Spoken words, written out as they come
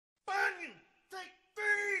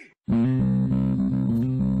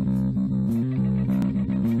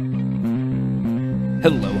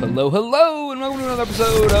Hello, hello, hello, and welcome to another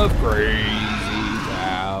episode of Crazy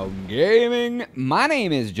Town Gaming. My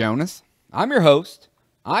name is Jonas. I'm your host.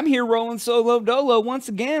 I'm here rolling solo dolo once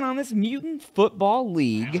again on this Mutant Football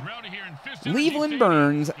League Leaveland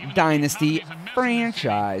Burns Dynasty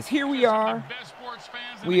franchise. Here we are.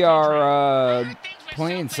 We are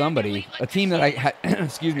playing somebody, a team that I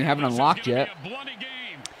excuse me, haven't unlocked yet.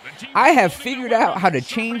 I have figured out how to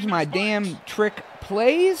change my damn trick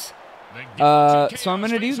plays. So I'm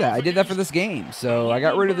going to do that. I did that for this game. So I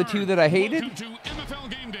got rid of the two that I hated.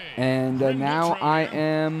 And now I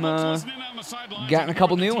am getting a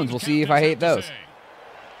couple new ones. We'll see if I hate those.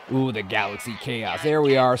 Ooh, the Galaxy Chaos. There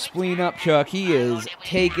we are. Spleen up Chuck. He is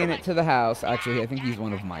taking it to the house. Actually, I think he's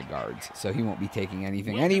one of my guards. So he won't be taking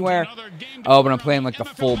anything anywhere. Oh, but I'm playing like the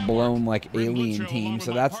full-blown like alien team.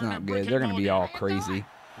 So that's not good. They're going to be all crazy.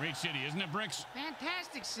 Great city, isn't it, Bricks?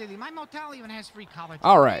 Fantastic city. My motel even has free college.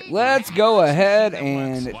 All right, let's go ahead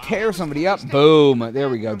and tear somebody up. Boom. There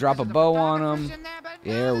we go. Drop a bow on him.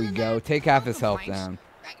 There we go. Take half his health down.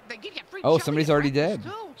 Oh, somebody's already dead.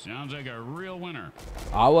 Sounds like a real winner.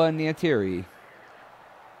 Awa Niatiri.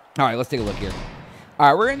 All right, let's take a look here. All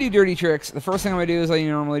right, we're going to do dirty tricks. The first thing I'm going to do is, like you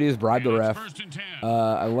normally do, is bribe the ref.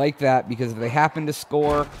 I like that because if they happen to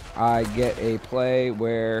score, I get a play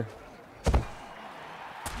where...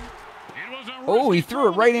 Oh, he threw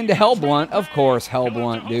it right into Hellblunt. Of course,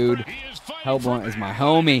 Hellblunt, dude. Hellblunt is my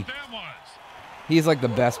homie. He's like the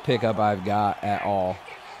best pickup I've got at all.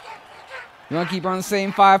 You want to keep running the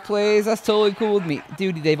same 5 plays? That's totally cool with me.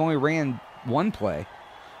 Dude, they've only ran 1 play.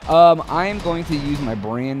 I am going to use my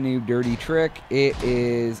brand new dirty trick. It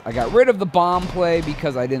is, I got rid of the bomb play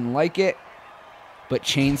because I didn't like it. But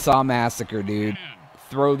Chainsaw Massacre, dude.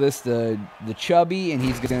 Throw this to the Chubby, and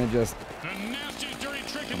he's going to just...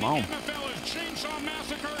 Come on.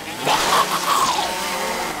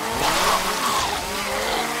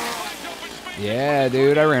 Yeah,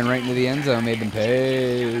 dude, I ran right into the end zone, made them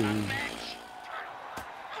pay.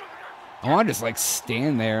 I want to just, like,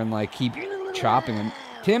 stand there and, like, keep chopping them.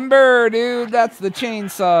 Timber, dude, that's the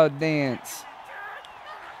chainsaw dance.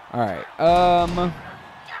 All right,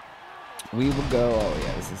 we will go, oh,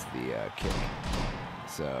 yeah, this is the kick.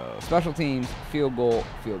 So, special teams, field goal,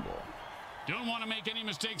 field goal. Don't want to make any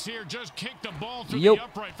mistakes here. Just kick the ball through the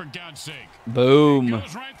upright, for God's sake. Boom.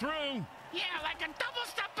 Goes right through. Yeah, like a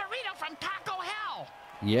double-stuffed burrito from Taco Hell.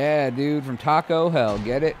 Yeah, dude, from Taco Hell.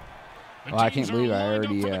 Get it? Well, I can't believe I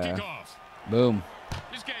already, boom.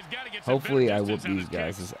 Hopefully I whoop these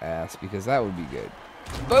guys' ass because that would be good.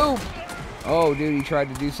 Boom. Oh, dude, he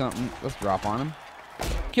tried to do something. Let's drop on him.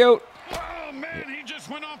 Cute. Oh, man, he just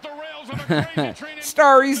went off the rails of a crazy training.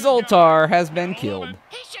 Starry Zoltar has been killed.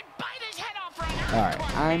 All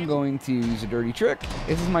right, I'm going to use a dirty trick.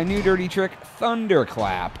 This is my new dirty trick,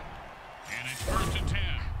 Thunderclap. And it's 1st and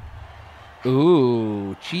 10.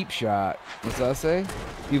 Ooh, cheap shot. What's that say?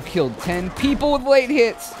 You've killed 10 people with late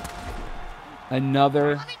hits.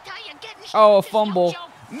 Another. Oh, a fumble.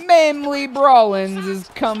 Memley Brawlins is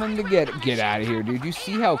coming to get it. Get out of here, dude. You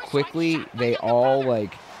see how quickly they all,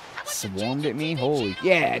 like, swarmed at me? Holy,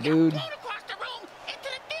 yeah, dude.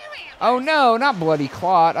 Oh, no, not Bloody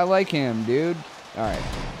Clot. I like him, dude. All right.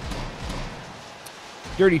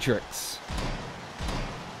 Dirty tricks.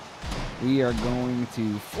 We are going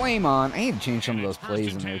to flame on. I need to change some of those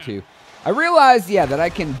plays in there, too. I realized, yeah, that I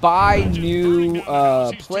can buy new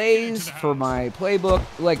plays for my playbook.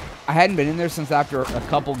 Like, I hadn't been in there since after a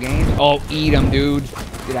couple games. Oh, eat him, dude.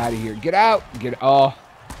 Get out of here. Get out. Oh.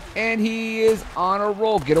 And he is on a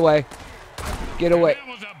roll. Get away. Get away.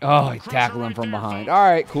 Oh, I tackled him from behind. All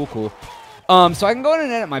right, cool, cool. So I can go in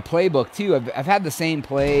and edit my playbook, too. I've had the same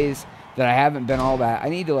plays that I haven't been all that. I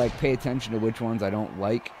need to, like, pay attention to which ones I don't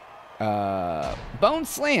like. Bone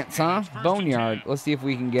slants, huh? Boneyard. Let's see if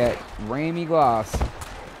we can get Rammy Gloss.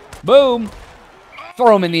 Boom.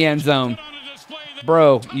 Throw him in the end zone.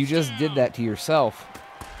 Bro, you just did that to yourself.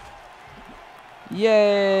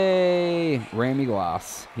 Yay. Rammy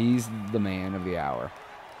Gloss. He's the man of the hour.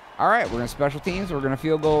 All right, we're going to special teams. We're going to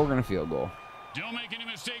field goal. We're going to field goal. Don't make any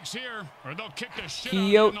mistakes here, or they'll kick the shit out of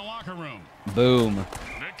you in the locker room. Boom. The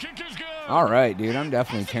kick is good. All right, dude. I'm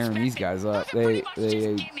definitely tearing these guys up. I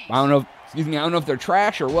don't know. Excuse me. I don't know if they're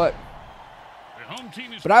trash or what.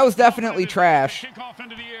 But I was definitely trash.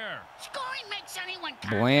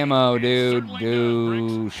 Blammo, dude.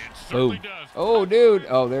 Douche. Boom. Oh, dude.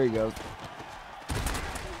 Oh, there he goes.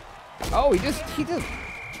 Oh, he just.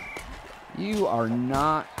 You are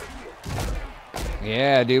not.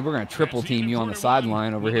 Yeah, dude, we're going to triple team you on the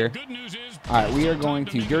sideline over here. All right, we are going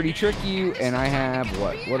to dirty trick you, and I have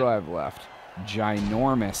what? What do I have left?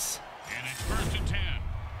 Ginormous.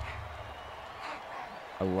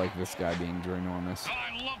 I like this guy being ginormous. Oh,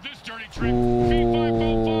 I love this dirty trick.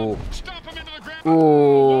 Ooh. Stop him into the grab.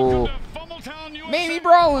 Ooh. Welcome to Fumbletown, USA. Maybe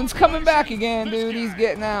Brawlin's coming back again, dude. He's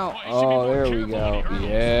getting out. Oh, there we go.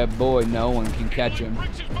 Yeah, boy, no one can catch him.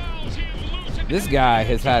 This guy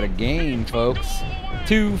has had a game, folks.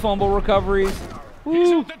 2 fumble recoveries.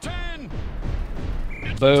 Woo.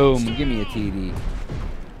 Boom. Give me a TD. You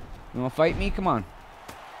want to fight me? Come on.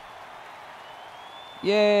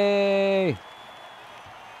 Yay.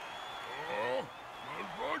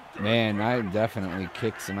 Man, I definitely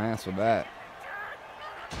kicked some ass with that.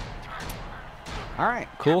 All right,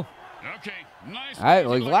 cool. Okay, nice.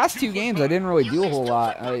 Like the last 2 games, I didn't really do a whole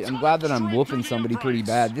lot. I'm glad that I'm whooping somebody pretty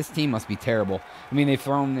bad. This team must be terrible. I mean, they've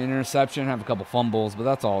thrown an interception, have a couple fumbles, but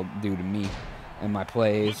that's all due to me and my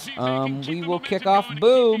plays. We will kick off.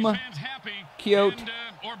 Boom. Cute.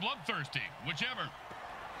 Or bloodthirsty, whichever.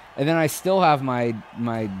 And then I still have my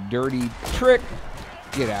dirty trick.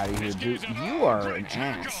 Get out of here, dude. You are an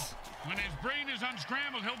ass. When his brain is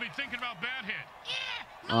unscrambled, he'll be thinking about bad hit.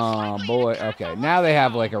 Oh, boy. Okay, now they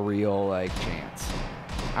have, like, a real, like, chance.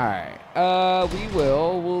 All right.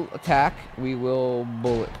 We'll attack. We will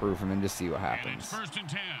bulletproof him and just see what happens. First and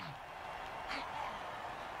 10.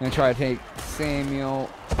 I'm going to try to take Samuel.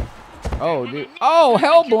 Oh, dude. Oh,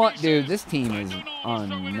 hell blunt, dude. This team is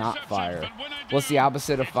on not fire. What's the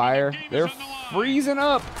opposite of fire? They're freezing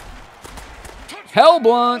up. Hell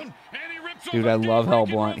blunt. Dude, I love Hell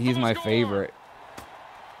Blunt. He's my favorite.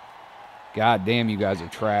 God damn, you guys are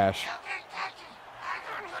trash.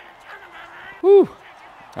 Whew.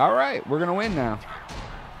 All right, we're going to win now.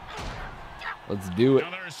 Let's do it. Now,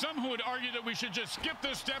 there are some who would argue that we should just skip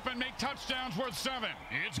this step and make touchdowns worth 7.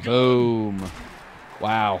 It's good. Boom.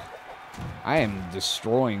 Wow. I am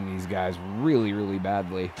destroying these guys really, really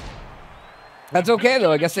badly. That's okay,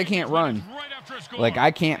 though. I guess they can't run. Like,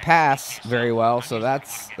 I can't pass very well, so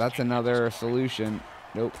that's another solution.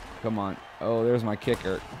 Nope. Come on. Oh, there's my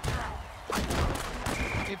kicker.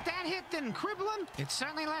 If that hit didn't cripple him, it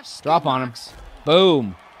certainly left. Drop on him.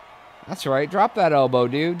 Boom. That's right. Drop that elbow,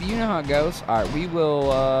 dude. You know how it goes. All right,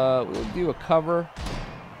 we'll do a cover.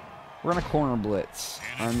 We're going to corner blitz.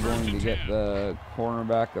 I'm going to get the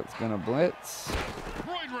cornerback that's going to blitz.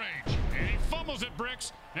 Roid rage. And he fumbles at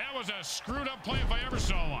bricks. That was a screwed up play if I ever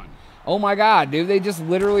saw one. Oh, my God, dude. They just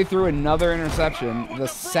literally threw another interception the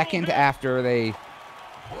second after they...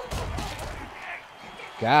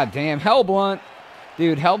 God damn. Hell Blunt.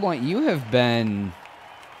 Dude, Hell Blunt, you have been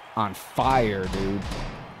on fire, dude.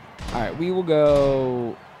 All right, we will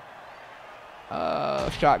go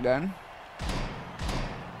shotgun.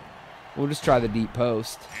 We'll just try the deep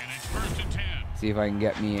post. See if I can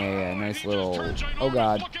get me a nice little... Oh,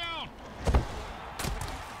 God.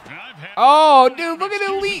 Oh, dude, look at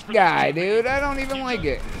Elite guy, dude. I don't even like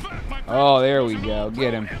it. Oh, there we go.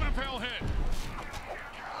 Get him.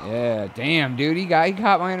 Yeah, damn, dude. He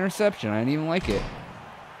caught my interception. I didn't even like it.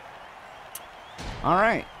 All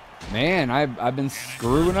right. Man, I've been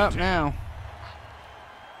screwing up now.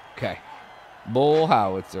 Okay. Bull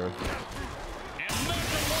howitzer.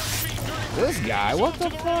 This guy, what the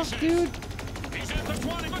fuck, dude?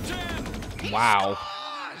 Wow.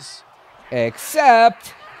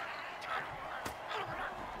 Except...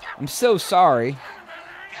 I'm so sorry.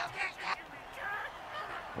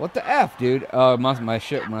 What the F, dude? Oh, my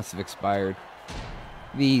shit must have expired.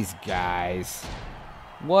 These guys.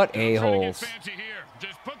 What a-holes.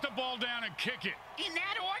 Just put the ball down and kick it. In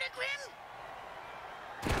that order,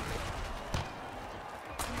 Grim?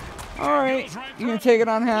 All right. You gonna take it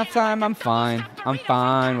on halftime? I'm fine. I'm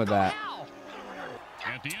fine with that.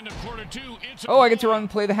 At the end of quarter 2, it's oh, I get to run and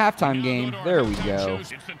play the halftime game. There we go. It's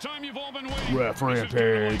the time you've all been waiting. Ref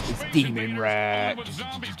Rampage. It's Demon Rat. With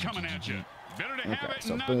zombies coming at you. Better to have Okay, it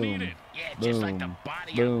so and not boom. need it. Boom.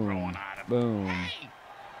 Boom. Boom.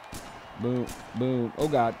 Boom. Boom. Oh,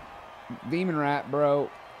 God. Demon Rat,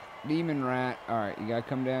 bro. Demon Rat. All right, you got to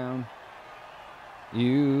come down.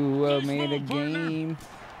 You made a game.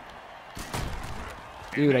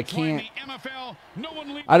 Dude, I can't.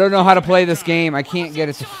 I don't know how to play this game. I can't get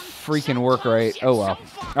it to freaking work right. Oh, well. All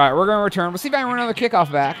right, we're going to return. We'll see if I can run another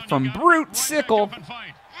kickoff back from Brute Sickle. What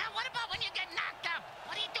about when you get knocked up?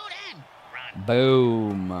 What do you do then? Run.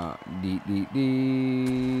 Boom.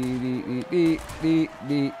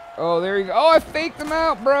 Oh, there you go. Oh, I faked him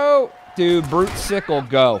out, bro. Dude, Brute Sickle,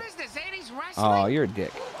 go. What is this, 80s wrestling? Oh, you're a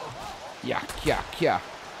dick. Yeah.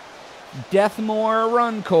 Deathmore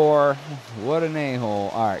Run Core. What an a-hole.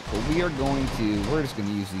 All right, cool. We're just going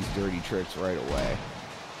to use these dirty tricks right away.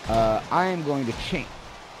 I am going to change.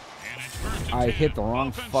 I hit the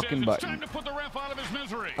wrong fucking button.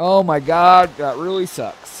 Oh, my God. That really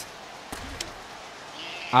sucks.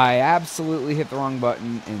 I absolutely hit the wrong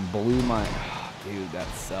button and blew my... Oh, dude, that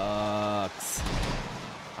sucks.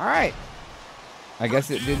 All right. I guess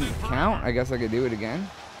it didn't count. I guess I could do it again.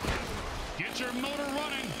 Get your motor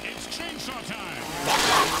running. It's chainsaw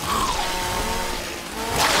time.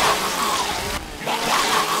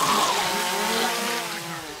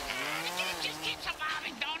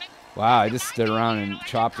 Wow, I just stood around and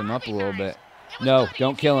chopped him up a little bit. No,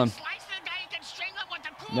 don't kill him.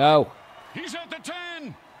 No. He's at the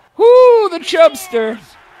 10. Whoo, the chubster.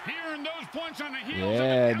 Hearing those points on the heels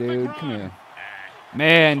Yeah, of an dude, epic come run. here.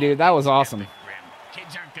 Man, dude, that was awesome.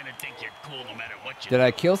 Kids aren't gonna think you're cool no matter what you Did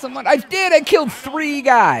I kill someone? I did. I killed 3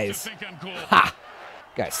 guys. Think I'm cool. Ha!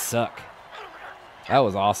 Guys suck. That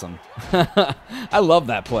was awesome. I love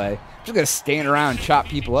that play. I'm just going to stand around and chop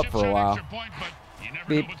people up for a while.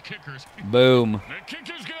 Beep. Boom. The kick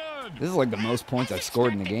is good. This is like the most points I've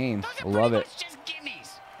scored in the game. I love it.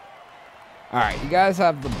 All right, you guys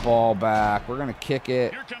have the ball back. We're going to kick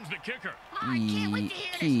it. Here comes the kicker.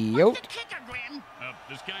 Yo.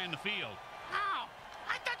 This guy in the field. Oh,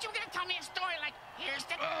 I thought you were gonna tell me a story like, here's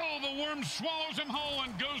the... Oh, the worm swallows him whole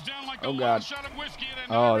and goes down like Oh, the God. one shot of whiskey at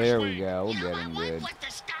an Oh, Irish there we swing. go. We'll You know, get my him wife good. went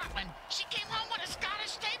to Scotland. She came home with a Scottish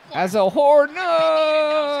stapler. As a whore,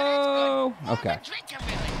 no. Okay.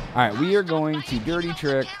 All right, we are going to dirty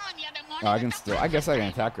trick. Oh, I can still. I guess I can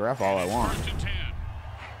attack the ref all I want. First and 10.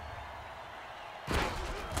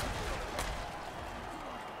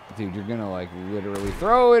 Dude, you're gonna like literally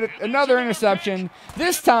throw it. Another interception.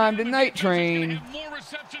 This time to Night Train. Have more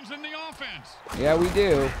receptions than the offense. Yeah, we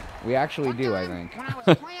do. We actually do, I think.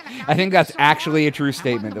 I think that's actually a true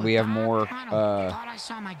statement that we have more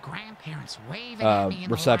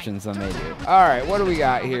receptions than they do. All right, what do we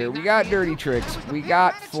got here? We got dirty tricks. We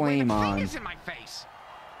got flame on.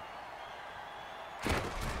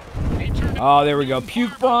 Oh, there we go.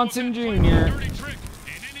 Puke Bronson Jr. Dirty trick,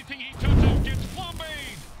 and anything he touches gets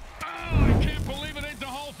flambéed. Oh, I can't believe it ain't the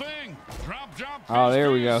whole thing. Drop. Oh,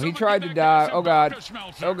 there we go. He tried to die. Oh, God.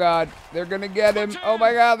 Oh, God. They're going to get him. Oh,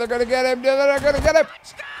 my God. They're going to get him. They're going to get him.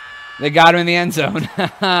 They got him in the end zone.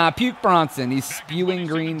 Puke Bronson. He's spewing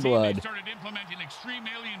green blood. Started implementing extreme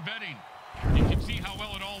alien vetting. You can see how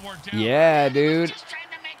well it all worked out. Yeah, dude.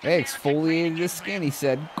 They exfoliated his skin. He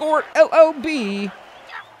said, Gort, L-O-B.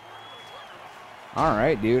 All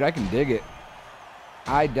right, dude. I can dig it.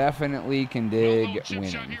 I definitely can dig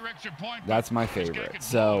winning. That's my favorite.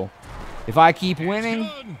 So, if I keep winning,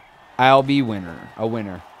 I'll be a winner. All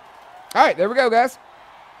right, there we go, guys.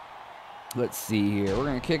 Let's see here. We're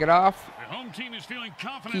going to kick it off. The home team is feeling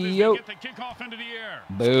confident as they Yo. get the kickoff into the air.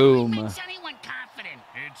 Boom. Makes anyone confident.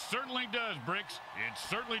 It certainly does, Bricks. It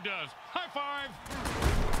certainly does. High five.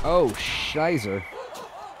 Oh, shizer.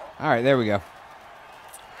 All right, there we go.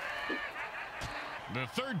 The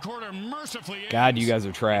third quarter mercifully God, ends. you guys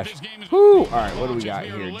are trash. This game is- Whoo! All right, what do we got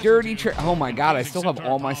here? Dirty trick. Oh my God, I still have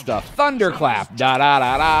all my stuff. Thunderclap. Da da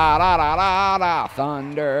da da da da da da.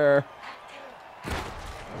 Thunder.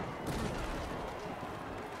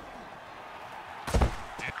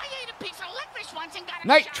 I ate a piece of licorice once and got a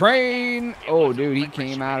Night shot. Train. Oh, dude, he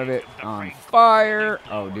came out of it on fire.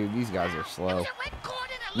 Oh, dude, these guys are slow. There's a red cord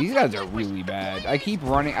and a These guys are really bad. I keep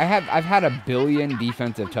running. I've had 1 billion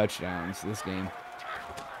defensive touchdowns this game.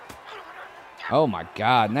 Oh my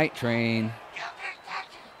God, Night Train.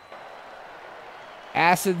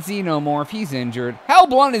 Acid Xenomorph, he's injured.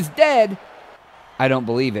 Hellblunt is dead. I don't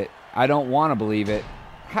believe it. I don't want to believe it.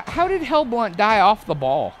 How did Hellblunt die off the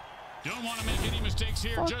ball? Don't want to make any mistakes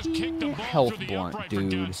here. Just Fucking kick the ball health through the blunt, upright, dude.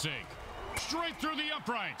 for God's sake. Straight through the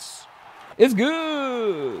uprights. It's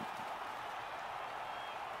good.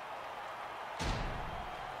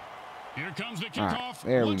 Here comes the All right, kickoff.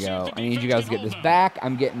 there we Let's see if go. the I need you defense guys to can get this hold them.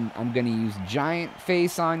 back. I'm gonna use giant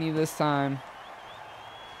face on you this time.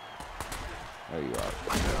 There you are.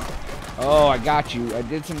 Oh, I got you. I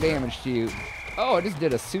did some damage to you. Oh, I just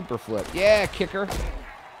did a super flip. Yeah, kicker.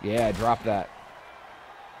 Yeah, drop that.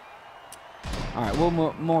 All right, well,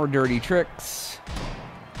 more dirty tricks.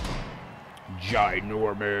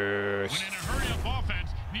 Ginormous. When in a hurry-up offense,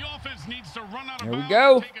 the offense needs to run out of There we bounds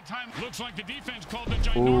go. and take a time. Looks like the defense called the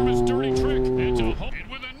ginormous dirty trick. It's a hole. And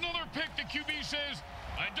with another pick, the QB says,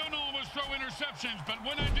 I don't always throw interceptions, but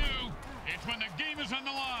when I do, it's when the game is on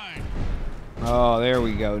the line. Oh, there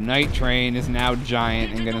we go. Night Train is now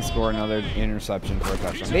giant and going to score another interception for a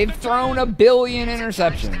touchdown. They've thrown 1 billion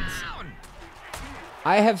interceptions.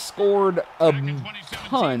 I have scored a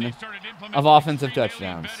ton of offensive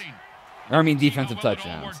touchdowns. Or, I mean, defensive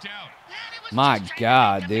touchdowns. My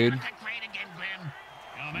God, dude.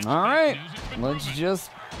 All right. Let's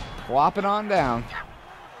just plop it on down.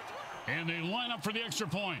 And they line up for the extra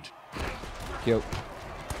point. Yo.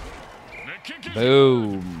 kick is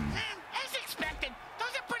Boom. As expected,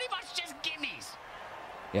 those are pretty much just gimmies.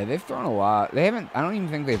 Yeah, they've thrown a lot. They haven't, I don't even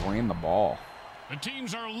think they've ran the ball. The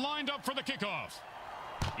teams are lined up for the kickoff.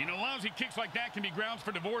 You know, lousy kicks like that can be grounds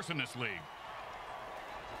for divorce in this league.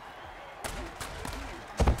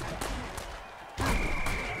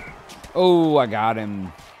 Oh, I got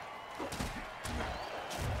him.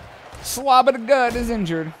 Slob of the gut is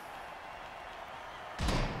injured.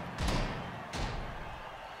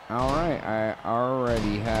 All right, I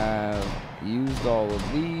already have used all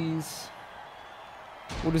of these.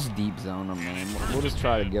 We'll just deep zone them, man. We'll just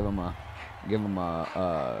try to give them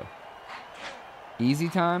a easy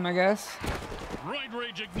time, I guess. Right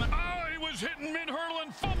rage ignite. Oh, he was hitting mid-hurl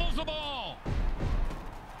and fumbles the ball.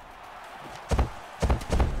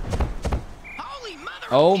 Holy mother!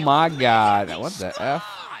 Oh my God! What the F?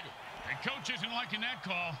 The coach isn't liking that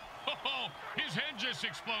call. Oh, his head just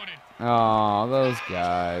exploded. Oh, those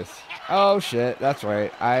guys. Oh shit, that's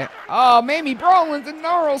right. Oh, Mamie Brolin's and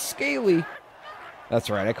Gnarl Scaly. That's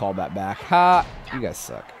right, I called that back. Ha! You guys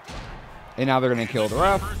suck. And now they're gonna kill the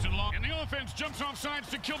ref. And the offense jumps off sides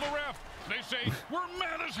to kill the ref. They say, we're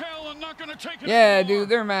mad as hell and not gonna take it Yeah, anymore. dude,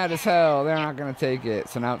 they're mad as hell. They're not gonna take it.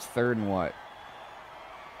 So now it's 3rd and what?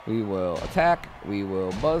 We will attack. We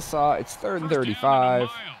will buzzsaw. It's 3rd and 35.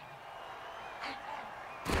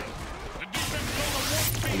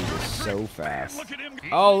 He is so fast.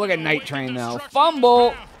 Oh, look at Night Train though.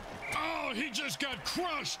 Fumble. Oh, he just got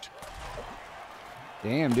crushed.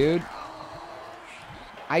 Damn, dude.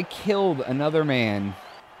 I killed another man.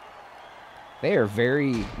 They are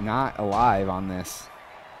very not alive on this.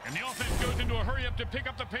 And the offense goes into a hurry up to pick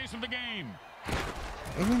up the pace of the game.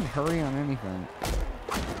 They didn't hurry on anything.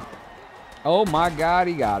 Oh my God,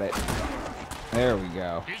 he got it. There we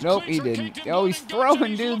go. Nope, he didn't. Oh, he's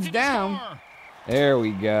throwing dudes down. There we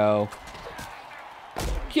go.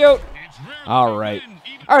 Cute. All right.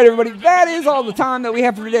 All right, everybody. That is all the time that we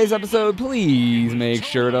have for today's episode. Please make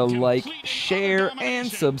sure to like, share, and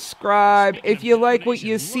subscribe. If you like what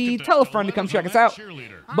you see, tell a friend to come check us out.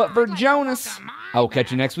 But for Jonas, I will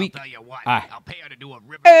catch you next week. I'll pay her to do a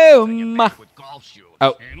rip Oh, with golf shoes.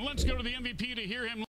 Oh. And let's go to the MVP to hear him.